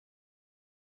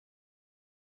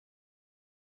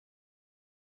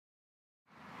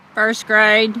First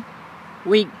grade,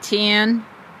 week 10,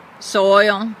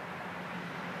 soil.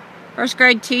 First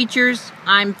grade teachers,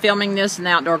 I'm filming this in the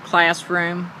outdoor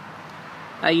classroom.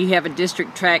 You have a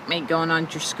district track meet going on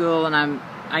at your school, and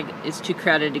it's too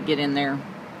crowded to get in there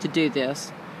to do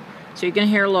this. So you're going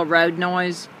to hear a little road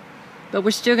noise, but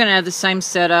we're still going to have the same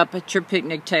setup at your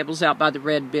picnic tables out by the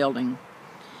red building.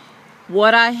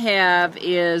 What I have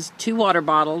is 2 water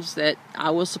bottles that I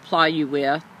will supply you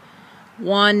with.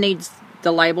 One needs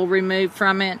the label removed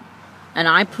from it, and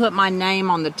I put my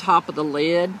name on the top of the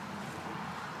lid.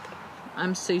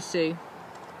 I'm Susie.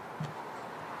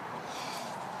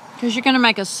 Because you're going to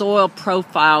make a soil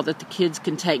profile that the kids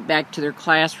can take back to their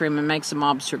classroom and make some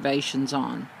observations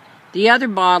on. The other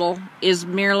bottle is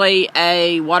merely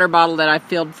a water bottle that I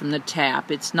filled from the tap.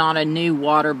 It's not a new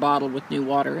water bottle with new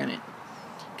water in it,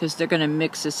 because they're going to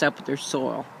mix this up with their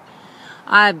soil.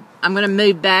 I'm going to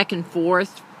move back and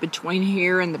forth between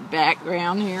here and the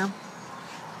background here.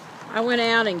 I went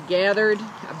out and gathered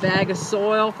a bag of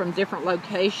soil from different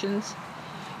locations.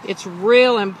 It's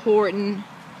real important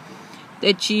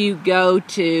that you go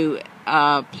to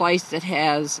a place that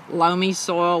has loamy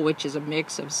soil, which is a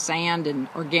mix of sand and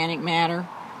organic matter,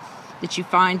 that you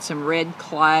find some red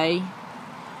clay,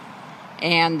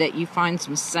 and that you find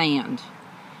some sand.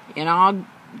 And I'll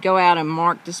go out and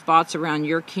mark the spots around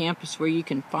your campus where you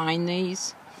can find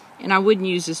these. And I wouldn't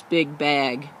use this big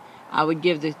bag. I would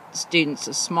give the students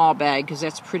a small bag because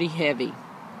that's pretty heavy.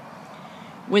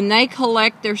 When they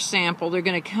collect their sample, they're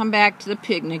going to come back to the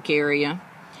picnic area,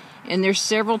 and there's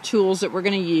several tools that we're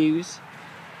going to use.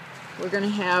 We're going to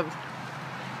have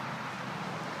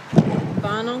a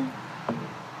funnel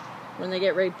when they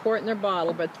get ready to pour it in their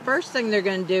bottle, but the first thing they're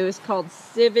going to do is called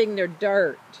sieving their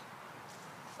dirt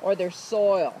or their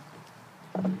soil.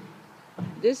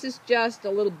 This is just a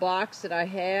little box that I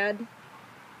had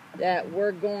that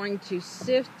we're going to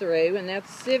sift through, and that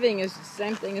sieving is the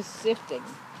same thing as sifting.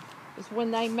 Is when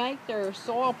they make their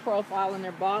soil profile in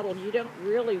their bottle, you don't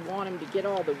really want them to get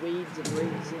all the weeds and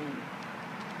roots in.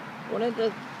 One of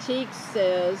the teaks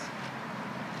says,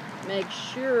 make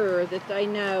sure that they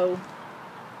know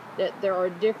that there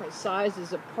are different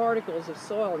sizes of particles of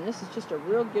soil, and this is just a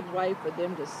real good way for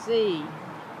them to see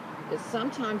that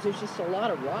sometimes there's just a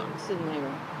lot of rocks in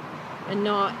there and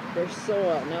not their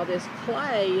soil. Now this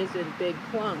clay is in big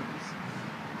clumps.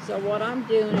 So what I'm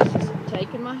doing is just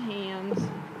taking my hands,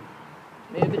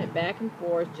 moving it back and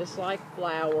forth just like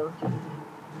flour,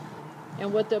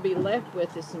 and what they'll be left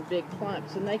with is some big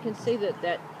clumps, and they can see that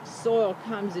that soil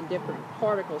comes in different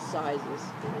particle sizes,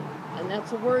 and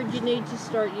that's a word you need to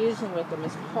start using with them,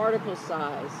 is particle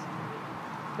size,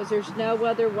 because there's no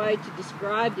other way to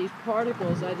describe these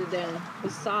particles other than the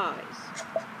size.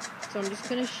 So I'm just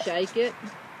going to shake it,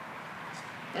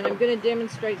 and I'm going to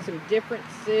demonstrate some different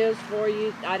sieves for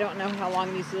you. I don't know how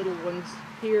long these little ones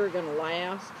here are going to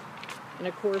last. And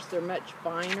of course, they're much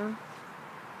finer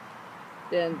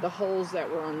than the holes that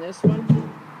were on this one.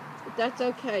 But that's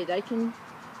okay. They can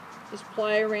just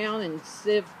play around and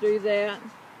sieve through that.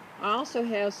 I also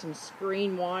have some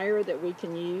screen wire that we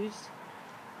can use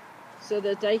so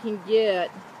that they can get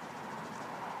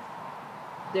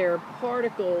their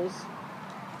particles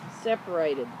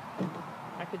separated.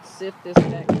 I could sift this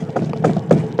back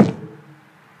through.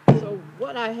 So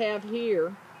what I have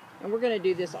here, and we're going to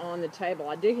do this on the table.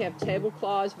 I do have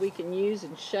tablecloths we can use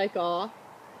and shake off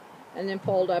and then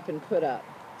fold up and put up.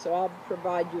 So I'll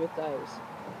provide you with those.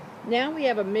 Now we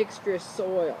have a mixture of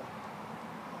soil.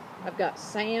 I've got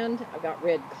sand, I've got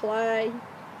red clay,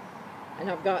 and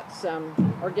I've got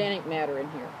some organic matter in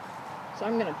here. So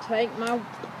I'm going to take my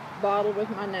bottle with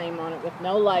my name on it with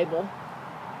no label,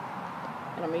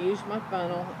 and I'm going to use my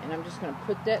funnel, and I'm just going to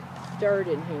put that dirt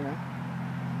in here.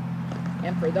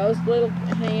 And for those little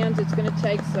hands, it's going to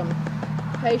take some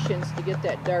patience to get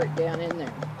that dirt down in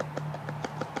there.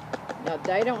 Now,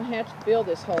 they don't have to fill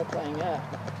this whole thing up.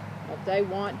 If they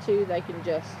want to, they can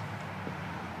just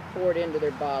pour it into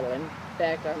their bottle. In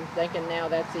fact, I'm thinking now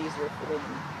that's easier for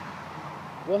them.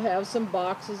 We'll have some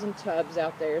boxes and tubs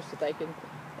out there so they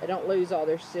don't lose all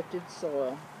their sifted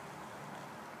soil.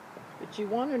 But you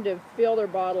want them to fill their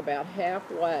bottle about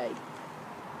halfway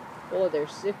full of their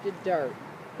sifted dirt.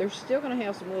 They're still going to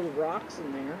have some little rocks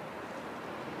in there,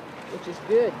 which is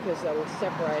good because they will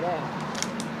separate out.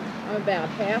 I'm about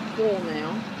half full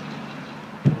now,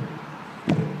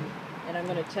 and I'm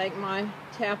going to take my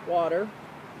tap water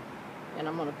and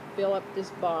I'm going to fill up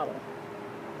this bottle.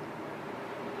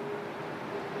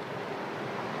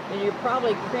 And you're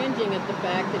probably cringing at the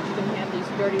fact that you can have these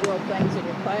dirty little things in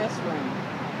your classroom,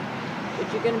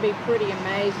 but you're going to be pretty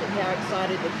amazed at how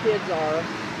excited the kids are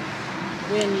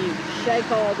when you shake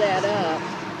all that up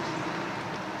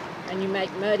and you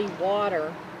make muddy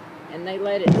water, and they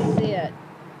let it sit,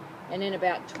 and in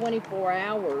about 24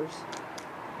 hours,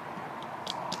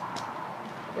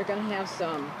 they're going to have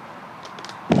some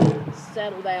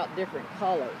settled out different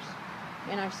colors.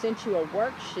 And I've sent you a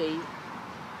worksheet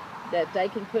that they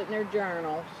can put in their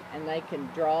journals, and they can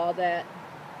draw that,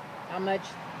 how much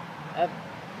of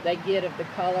they get of the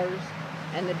colors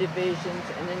and the divisions,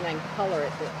 and then they can color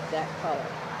it that color.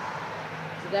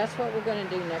 So that's what we're going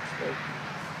to do next week.